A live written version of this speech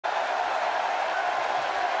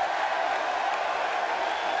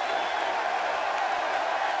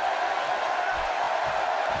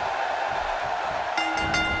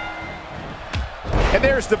And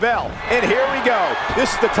there's the bell. And here we go.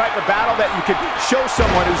 This is the type of battle that you can show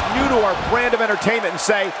someone who's new to our brand of entertainment and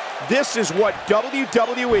say, this is what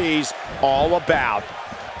WWE's all about.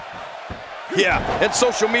 Yeah, and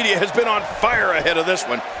social media has been on fire ahead of this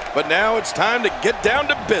one. But now it's time to get down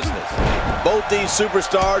to business. Both these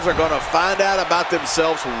superstars are going to find out about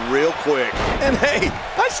themselves real quick. And hey,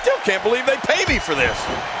 I still can't believe they pay me for this.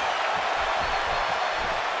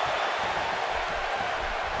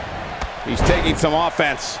 He's taking some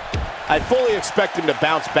offense. I fully expect him to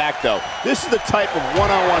bounce back, though. This is the type of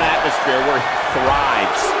one-on-one atmosphere where he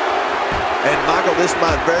thrives. And, Michael, this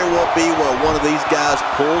might very well be where one of these guys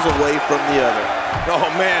pulls away from the other.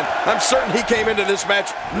 Oh, man, I'm certain he came into this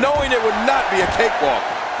match knowing it would not be a cakewalk.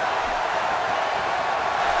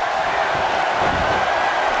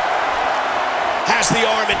 Has the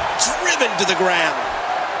arm and driven to the ground.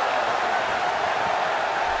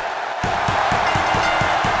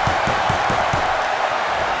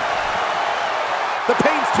 The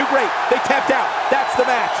pain's too great. They tapped out. That's the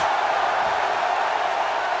match.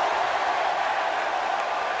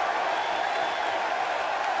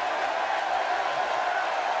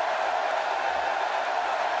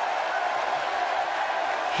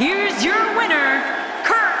 Here's your winner,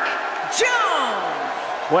 Kirk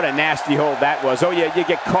Jones. What a nasty hold that was. Oh, yeah, you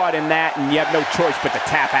get caught in that, and you have no choice but to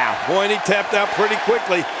tap out. Boy, and he tapped out pretty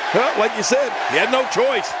quickly. Well, like you said, he had no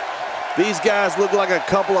choice. These guys look like a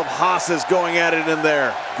couple of hosses going at it in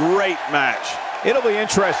there. Great match. It'll be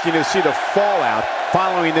interesting to see the fallout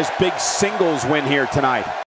following this big singles win here tonight.